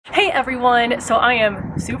Hey everyone! So I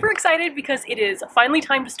am super excited because it is finally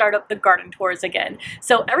time to start up the garden tours again.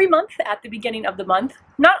 So every month at the beginning of the month,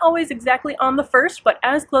 not always exactly on the 1st, but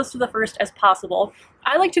as close to the 1st as possible,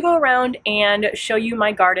 I like to go around and show you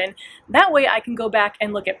my garden. That way I can go back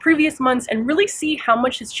and look at previous months and really see how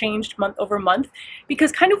much has changed month over month,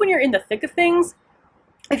 because kind of when you're in the thick of things,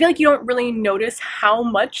 I feel like you don't really notice how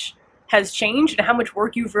much has changed and how much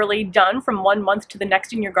work you've really done from one month to the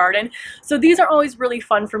next in your garden. So these are always really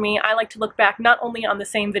fun for me. I like to look back not only on the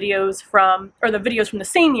same videos from, or the videos from the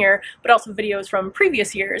same year, but also videos from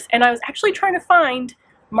previous years. And I was actually trying to find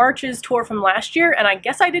March's tour from last year, and I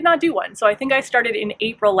guess I did not do one. So I think I started in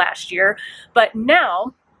April last year, but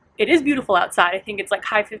now it is beautiful outside. I think it's like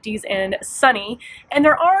high 50s and sunny, and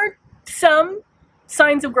there are some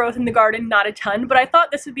signs of growth in the garden, not a ton, but I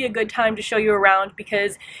thought this would be a good time to show you around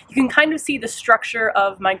because you can kind of see the structure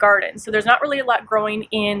of my garden. So there's not really a lot growing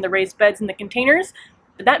in the raised beds and the containers,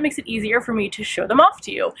 but that makes it easier for me to show them off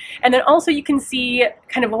to you. And then also you can see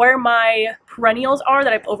kind of where my perennials are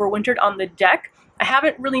that I've overwintered on the deck. I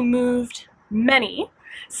haven't really moved many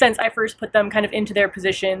since I first put them kind of into their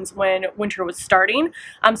positions when winter was starting.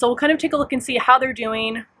 So we'll kind of take a look and see how they're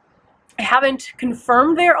doing. I haven't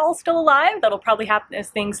confirmed they're all still alive. That'll probably happen as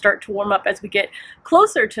things start to warm up as we get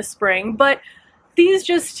closer to spring, but these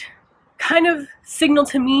just kind of signal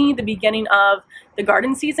to me the beginning of the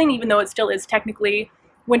garden season, even though it still is technically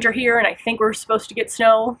winter here, and I think we're supposed to get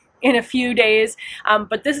snow in a few days.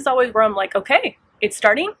 But this is always where I'm like, okay, it's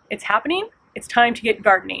starting, it's happening, it's time to get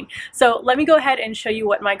gardening. So let me go ahead and show you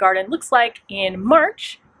what my garden looks like in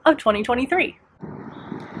March of 2023.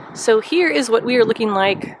 So here is what we are looking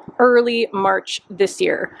like early March this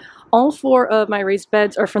year. All 4 of my raised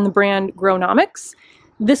beds are from the brand Grownomics.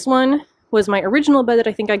 This one was my original bed that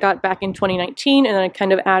I think I got back in 2019, and then I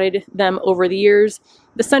kind of added them over the years.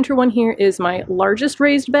 The center one here is my largest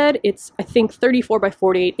raised bed. It's, I think, 34 by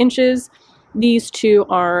 48 inches. These 2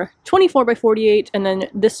 are 24 by 48, and then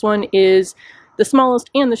this one is the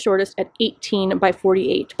smallest and the shortest at 18 by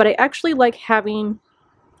 48. But I actually like having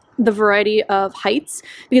the variety of heights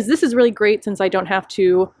because this is really great since I don't have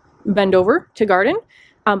to bend over to garden.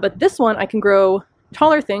 But this one I can grow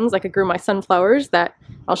taller things, like I grew my sunflowers that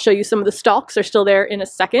I'll show you. Some of the stalks are still there in a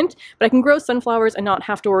second, but I can grow sunflowers and not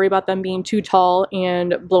have to worry about them being too tall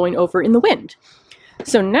and blowing over in the wind.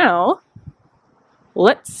 So now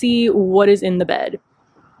let's see what is in the bed.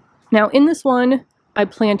 Now in this one I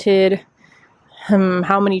planted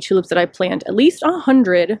how many tulips did I plant? At least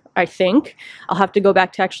 100, I think. I'll have to go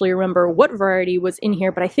back to actually remember what variety was in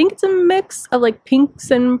here, but I think it's a mix of like pinks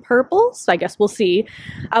and purples. I guess we'll see.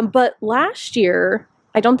 But last year,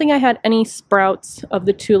 I don't think I had any sprouts of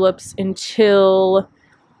the tulips until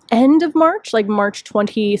end of March, like March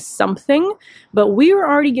 20 something. But we were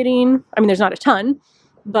already getting, I mean, there's not a ton,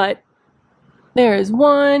 but there's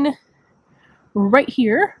one right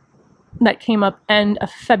here that came up end of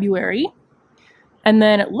February. And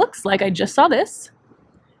then it looks like I just saw this.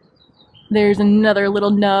 There's another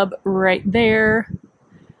little nub right there.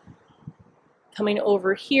 Coming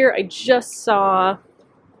over here, I just saw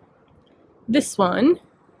this one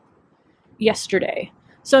yesterday.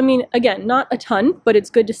 So I mean, again, not a ton, but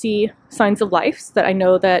it's good to see signs of life so that I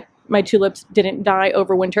know that my tulips didn't die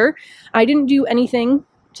over winter. I didn't do anything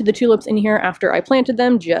to the tulips in here after I planted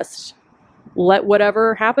them, just let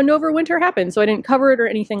whatever happened over winter happen. So I didn't cover it or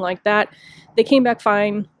anything like that. They came back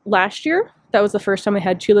fine last year. That was the first time I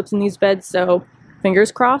had tulips in these beds, so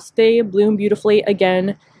fingers crossed they bloom beautifully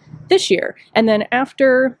again this year. And then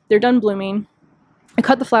after they're done blooming, I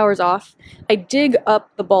cut the flowers off. I dig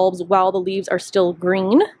up the bulbs while the leaves are still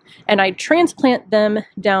green, and I transplant them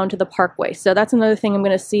down to the parkway. So that's another thing I'm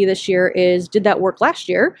going to see this year is, did that work last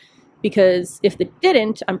year? Because if it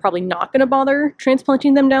didn't, I'm probably not going to bother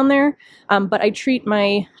transplanting them down there. But I treat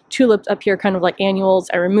my tulips up here kind of like annuals.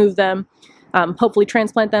 I remove them, hopefully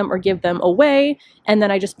transplant them or give them away, and then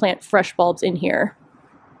I just plant fresh bulbs in here.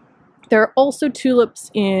 There are also tulips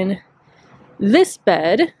in this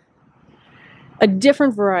bed, a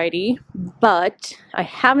different variety, but I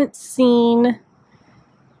haven't seen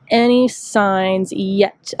any signs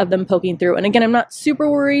yet of them poking through. And again, I'm not super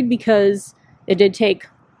worried because it did take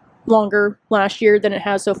longer last year than it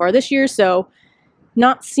has so far this year, so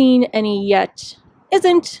not seeing any yet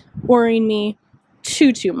isn't worrying me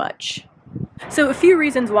too much. So a few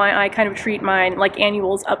reasons why I kind of treat mine like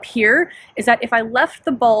annuals up here is that if I left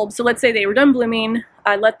the bulbs, so let's say they were done blooming,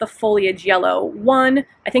 I let the foliage yellow. One,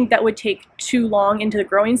 I think that would take too long into the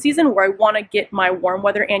growing season where I want to get my warm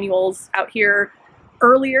weather annuals out here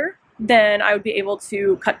earlier, then I would be able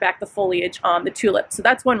to cut back the foliage on the tulip. So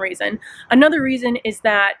that's one reason. Another reason is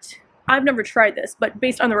that I've never tried this, but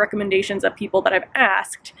based on the recommendations of people that I've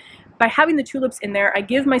asked, by having the tulips in there, I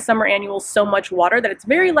give my summer annuals so much water that it's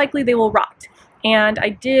very likely they will rot. And I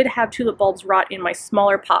did have tulip bulbs rot in my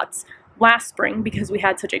smaller pots last spring because we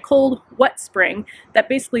had such a cold, wet spring that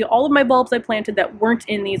basically all of my bulbs I planted that weren't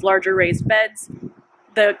in these larger raised beds,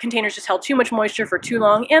 the containers just held too much moisture for too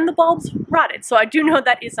long and the bulbs rotted. So I do know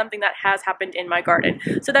that is something that has happened in my garden.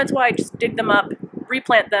 So that's why I just dig them up,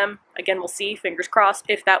 replant them. Again, we'll see, fingers crossed,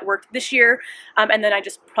 if that worked this year. And then I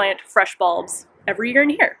just plant fresh bulbs every year in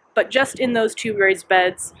here, but just in those 2 raised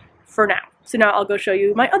beds for now. So now I'll go show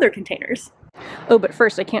you my other containers. Oh, but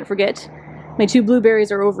first I can't forget, my 2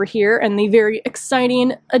 blueberries are over here, and the very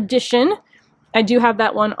exciting addition, I do have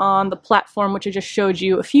that one on the platform, which I just showed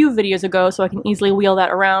you a few videos ago, so I can easily wheel that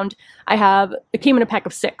around. It came in a pack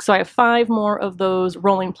of 6, so I have 5 more of those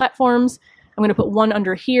rolling platforms. I'm going to put 1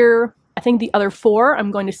 under here. I think the other 4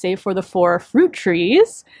 I'm going to save for the 4 fruit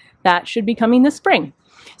trees that should be coming this spring.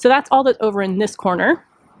 So that's all that's over in this corner.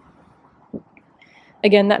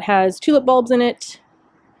 Again, that has tulip bulbs in it.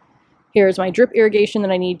 Here's my drip irrigation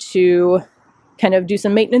that I need to kind of do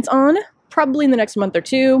some maintenance on, probably in the next month or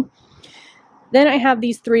 2. Then I have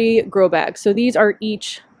these 3 grow bags. So these are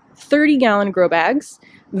each 30-gallon grow bags,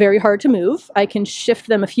 very hard to move. I can shift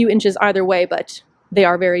them a few inches either way, but they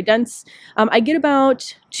are very dense. I get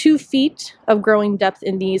about 2 feet of growing depth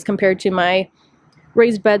in these compared to my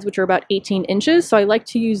raised beds, which are about 18 inches. So I like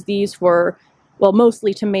to use these for, well,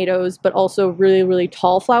 mostly tomatoes, but also really, really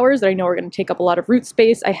tall flowers that I know are going to take up a lot of root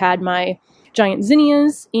space. I had my giant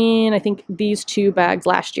zinnias in, I think, these 2 bags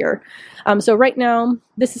last year. So right now,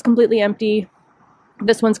 this is completely empty.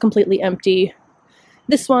 This one's completely empty.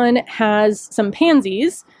 This one has some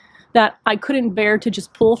pansies that I couldn't bear to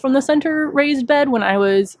just pull from the center raised bed when I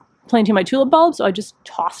was planting my tulip bulbs, so I just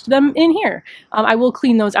tossed them in here. I will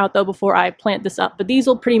clean those out though before I plant this up, but these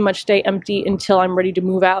will pretty much stay empty until I'm ready to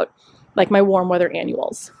move out, like my warm weather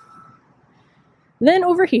annuals. Then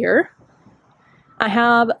over here, I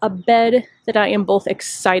have a bed that I am both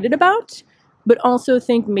excited about, but also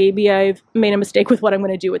think maybe I've made a mistake with what I'm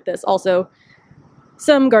going to do with this. Also,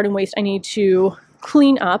 some garden waste I need to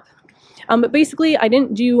clean up. But basically, I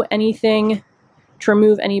didn't do anything to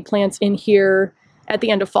remove any plants in here at the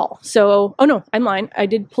end of fall. So, oh no, I'm lying. I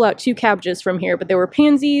did pull out 2 cabbages from here, but there were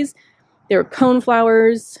pansies, there were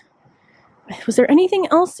coneflowers. Was there anything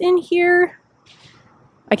else in here?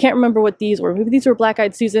 I can't remember what these were. Maybe these were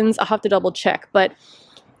black-eyed Susans. I'll have to double check. But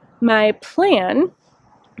my plan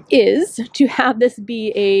is to have this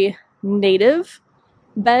be a native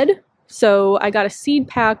bed. So I got a seed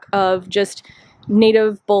pack of just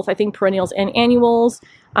native, both I think perennials and annuals.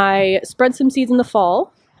 I spread some seeds in the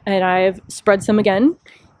fall, and I've spread some again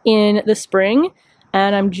in the spring,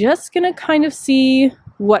 and I'm just gonna kind of see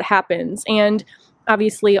what happens. And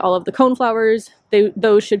obviously all of the coneflowers,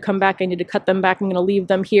 those should come back. I need to cut them back. I'm gonna leave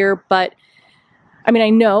them here, but I mean, I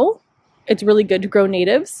know it's really good to grow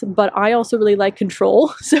natives, but I also really like control.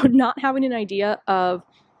 So not having an idea of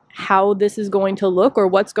how this is going to look or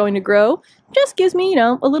what's going to grow just gives me, you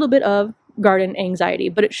know, a little bit of garden anxiety,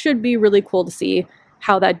 but it should be really cool to see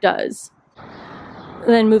how that does. And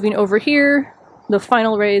then moving over here, the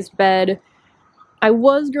final raised bed, I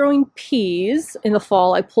was growing peas in the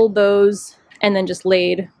fall. I pulled those and then just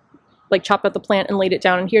chopped out the plant and laid it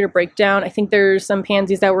down in here to break down. I think there's some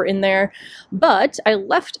pansies that were in there, but I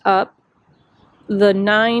left up the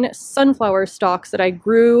 9 sunflower stalks that I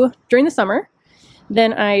grew during the summer.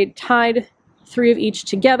 Then I tied 3 of each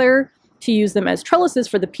together to use them as trellises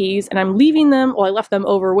for the peas, and I'm leaving them, well, I left them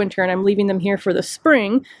over winter, and I'm leaving them here for the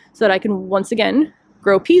spring so that I can once again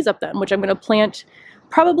grow peas up them, which I'm going to plant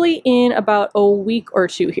probably in about a week or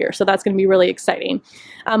 2 here. So that's going to be really exciting.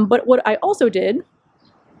 But what I also did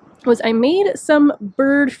was I made some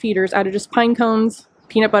bird feeders out of just pine cones,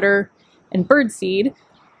 peanut butter, and bird seed.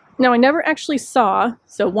 Now I never actually saw,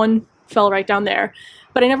 so one fell right down there,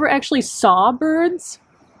 but I never actually saw birds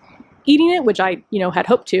eating it, which I, had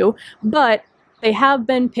hoped to, but they have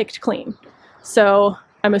been picked clean. So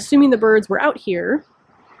I'm assuming the birds were out here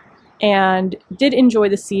and did enjoy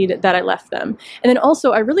the seed that I left them. And then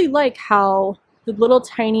also I really like how the little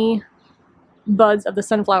tiny buds of the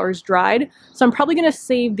sunflowers dried. So I'm probably going to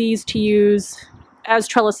save these to use as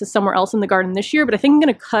trellises somewhere else in the garden this year, but I think I'm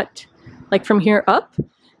going to cut like from here up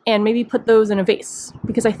and maybe put those in a vase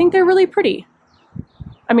because I think they're really pretty.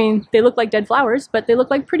 I mean, they look like dead flowers, but they look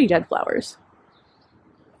like pretty dead flowers.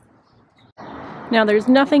 Now there's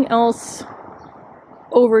nothing else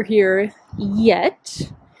over here yet,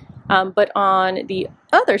 but on the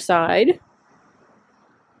other side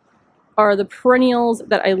are the perennials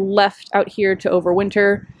that I left out here to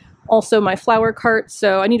overwinter. also my flower cart,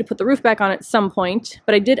 so I need to put the roof back on at some point,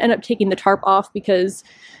 but I did end up taking the tarp off because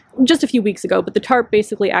just a few weeks ago, but the tarp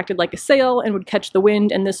basically acted like a sail and would catch the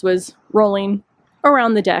wind, and this was rolling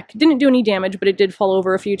around the deck. Didn't do any damage, but it did fall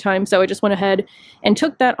over a few times, so I just went ahead and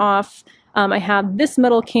took that off. I have this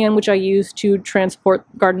metal can, which I use to transport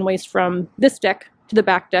garden waste from this deck to the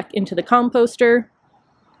back deck into the composter.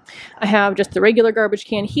 I have just the regular garbage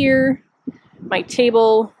can here, my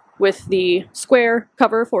table with the square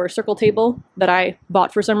cover for a circle table that I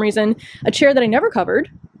bought for some reason, a chair that I never covered,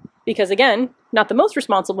 because again, not the most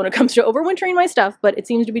responsible when it comes to overwintering my stuff, but it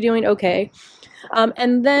seems to be doing okay.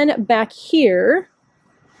 And then back here,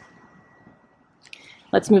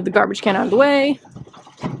 let's move the garbage can out of the way.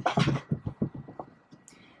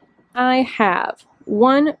 I have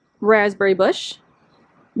one raspberry bush.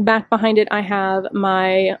 Back behind it, I have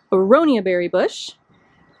my aronia berry bush.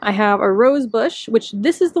 I have a rose bush, which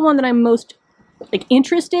this is the one that I'm most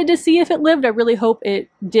interested to see if it lived. I really hope it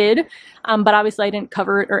did, but obviously I didn't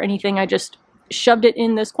cover it or anything. I just shoved it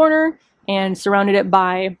in this corner and surrounded it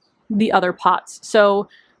by the other pots. So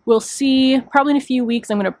we'll see, probably in a few weeks,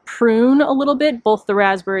 I'm going to prune a little bit, both the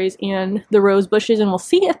raspberries and the rose bushes, and we'll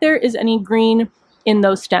see if there is any green in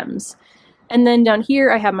those stems. And then down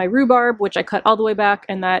here I have my rhubarb, which I cut all the way back,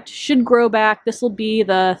 and that should grow back. This will be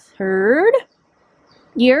the 3rd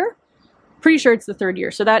year. Pretty sure it's the 3rd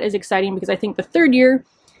year. So that is exciting because I think the 3rd year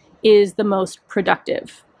is the most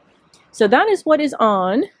productive. So that is what is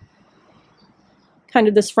on kind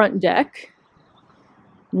of this front deck.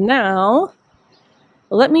 Now,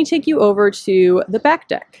 let me take you over to the back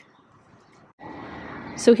deck.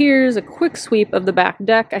 So here's a quick sweep of the back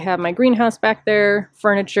deck. I have my greenhouse back there,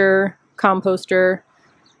 furniture, composter,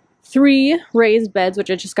 3 raised beds,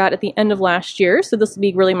 which I just got at the end of last year. So this will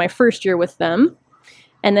be really my first year with them.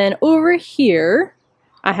 And then over here,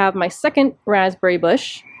 I have my 2nd raspberry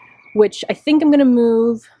bush, which I think I'm going to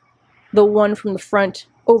move the one from the front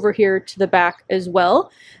over here to the back as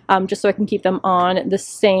well, just so I can keep them on the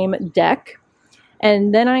same deck.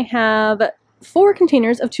 And then I have 4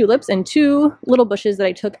 containers of tulips and 2 little bushes that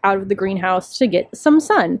I took out of the greenhouse to get some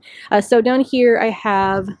sun. So down here I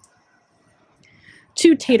have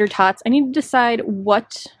 2 tater tots. I need to decide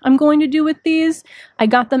what I'm going to do with these. I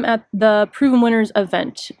got them at the Proven Winners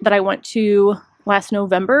event that I went to last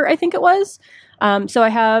November, I think it was. So I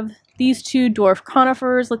have these 2 dwarf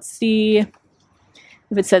conifers. Let's see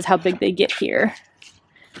if it says how big they get here,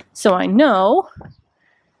 so I know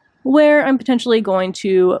where I'm potentially going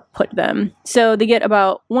to put them. So they get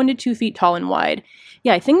about 1 to 2 feet tall and wide.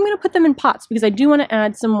 Yeah, I think I'm going to put them in pots because I do want to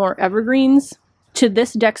add some more evergreens to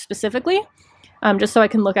this deck specifically, just so I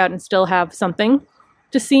can look out and still have something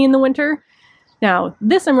to see in the winter. Now,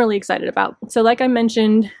 this I'm really excited about. So like I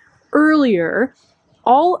mentioned earlier,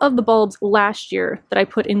 all of the bulbs last year that I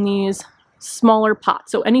put in these smaller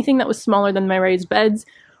pots, so anything that was smaller than my raised beds,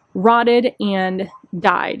 rotted and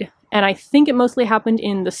died. And I think it mostly happened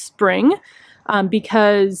in the spring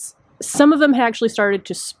because some of them had actually started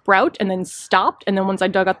to sprout and then stopped. And then once I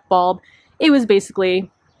dug up the bulb, it was basically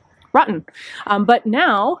rotten. But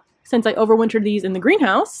now, since I overwintered these in the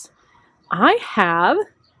greenhouse, I have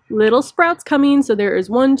little sprouts coming. So there is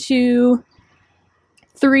 1, 2,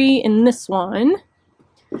 3 in this one.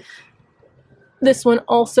 This one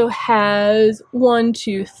also has 1,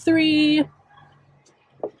 2, 3.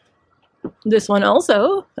 This one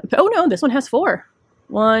also, oh no, this one has 4.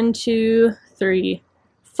 1, 2, 3,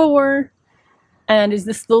 4. And is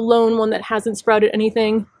this the lone one that hasn't sprouted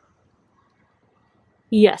anything?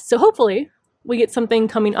 Yes, so hopefully we get something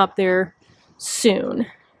coming up there soon.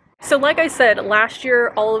 So like I said, last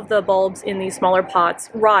year all of the bulbs in these smaller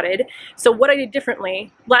pots rotted. So what I did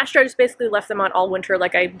differently, last year I just basically left them on all winter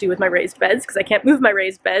like I do with my raised beds because I can't move my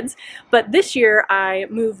raised beds. But this year I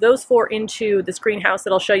moved those 4 into this greenhouse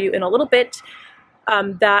that I'll show you in a little bit,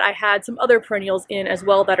 that I had some other perennials in as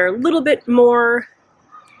well that are a little bit more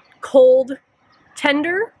cold,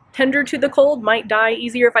 tender to the cold, might die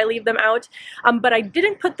easier if I leave them out. But I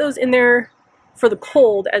didn't put those in there for the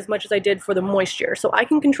cold as much as I did for the moisture. So I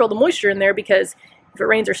can control the moisture in there because if it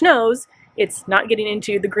rains or snows, it's not getting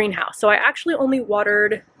into the greenhouse. So I actually only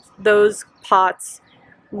watered those pots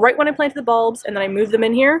right when I planted the bulbs, and then I moved them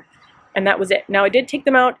in here, and that was it. Now I did take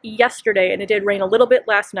them out yesterday, and it did rain a little bit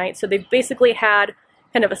last night, so they've basically had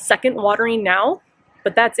kind of a second watering now,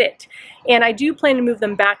 but that's it. And I do plan to move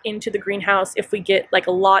them back into the greenhouse if we get like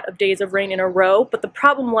a lot of days of rain in a row, but the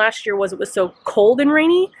problem last year was it was so cold and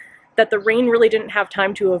rainy that the rain really didn't have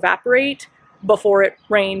time to evaporate before it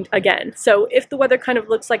rained again. So if the weather kind of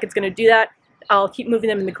looks like it's going to do that, I'll keep moving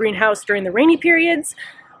them in the greenhouse during the rainy periods,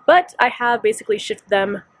 but I have basically shifted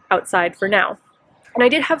them outside for now. And I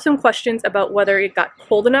did have some questions about whether it got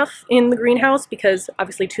cold enough in the greenhouse, because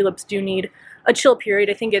obviously tulips do need a chill period.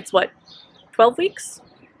 I think it's, what, 12 weeks?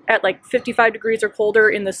 At like 55 degrees or colder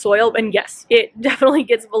in the soil. And yes, it definitely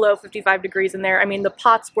gets below 55 degrees in there. I mean, the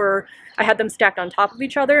pots were, I had them stacked on top of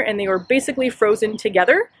each other, and they were basically frozen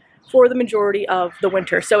together for the majority of the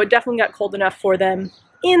winter. So it definitely got cold enough for them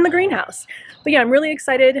in the greenhouse. But yeah, I'm really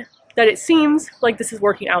excited that it seems like this is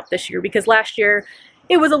working out this year, because last year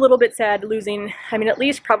it was a little bit sad losing, I mean, at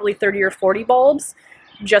least probably 30 or 40 bulbs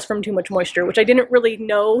just from too much moisture, which I didn't really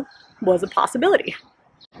know was a possibility.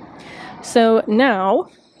 So now,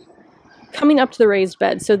 coming up to the raised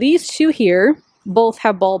bed. So these two here both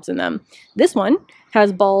have bulbs in them. This one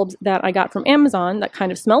has bulbs that I got from Amazon that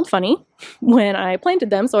kind of smelled funny when I planted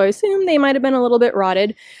them, so I assume they might have been a little bit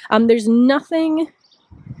rotted. There's nothing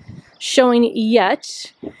showing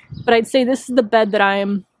yet, but I'd say this is the bed that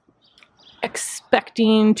I'm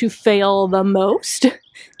expecting to fail the most,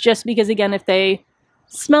 just because, again, if they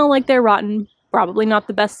smell like they're rotten, probably not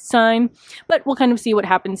the best sign, but we'll kind of see what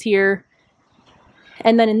happens here.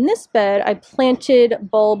 And then in this bed, I planted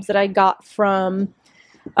bulbs that I got from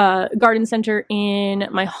a garden center in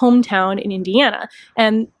my hometown in Indiana.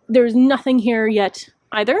 And there's nothing here yet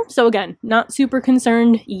either. So again, not super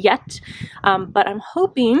concerned yet, but I'm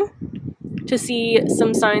hoping to see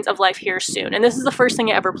some signs of life here soon. And this is the first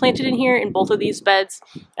thing I ever planted in here in both of these beds.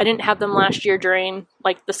 I didn't have them last year during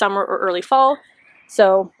like the summer or early fall,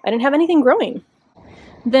 so I didn't have anything growing.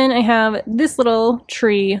 Then I have this little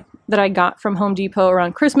tree that I got from Home Depot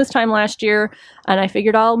around Christmas time last year, and I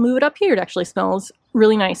figured I'll move it up here. It actually smells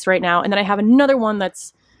really nice right now. And then I have another one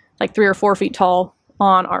that's like 3 or 4 feet tall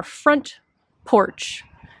on our front porch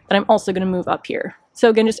that I'm also going to move up here. So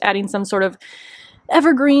again, just adding some sort of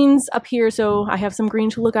evergreens up here so I have some green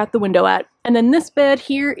to look out the window at. And then this bed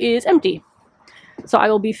here is empty. So I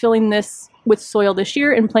will be filling this with soil this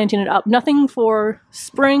year and planting it up. Nothing for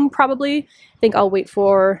spring, probably. I think I'll wait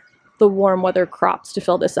for the warm weather crops to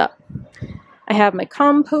fill this up. I have my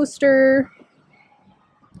composter,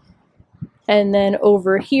 and then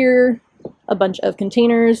over here a bunch of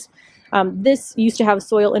containers. This used to have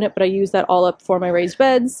soil in it, but I used that all up for my raised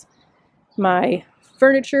beds, my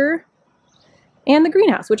furniture, and the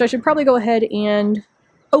greenhouse, which I should probably go ahead and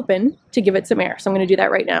open to give it some air. So I'm going to do that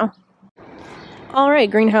right now. All right,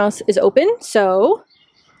 greenhouse is open. So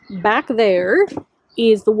back there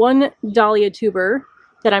is the one dahlia tuber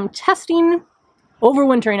that I'm testing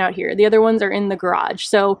overwintering out here. The other ones are in the garage.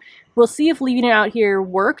 So we'll see if leaving it out here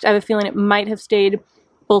worked. I have a feeling it might have stayed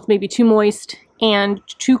both maybe too moist and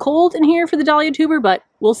too cold in here for the dahlia tuber, but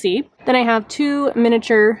we'll see. Then I have 2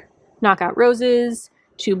 miniature knockout roses,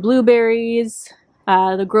 2 blueberries.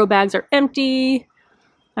 The grow bags are empty.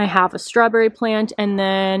 I have a strawberry plant, and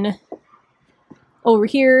then over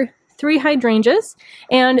here, 3 hydrangeas.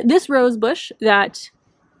 And this rose bush that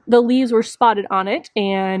the leaves were spotted on it,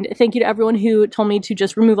 and thank you to everyone who told me to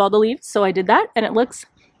just remove all the leaves, so I did that, and it looks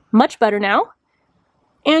much better now.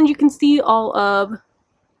 And you can see all of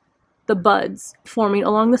the buds forming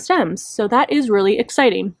along the stems, so that is really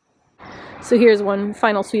exciting. So here's one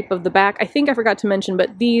final sweep of the back. I think I forgot to mention,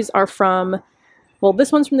 but these are from, well,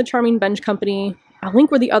 this one's from the Charming Bench Company. I'll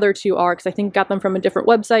link where the other 2 are, because I think I got them from a different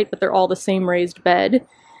website, but they're all the same raised bed.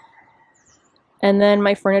 And then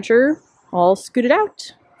my furniture all scooted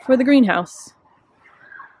out for the greenhouse.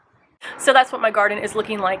 So that's what my garden is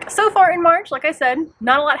looking like so far in March. Like I said,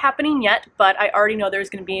 not a lot happening yet, but I already know there's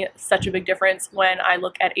going to be such a big difference when I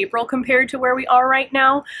look at April compared to where we are right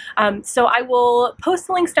now. So I will post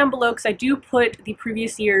the links down below, because I do put the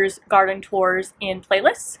previous year's garden tours in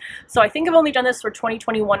playlists. So I think I've only done this for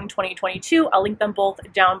 2021 and 2022. I'll link them both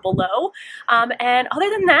down below. And other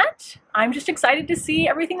than that, I'm just excited to see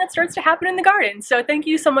everything that starts to happen in the garden. So thank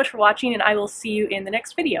you so much for watching, and I will see you in the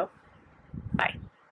next video.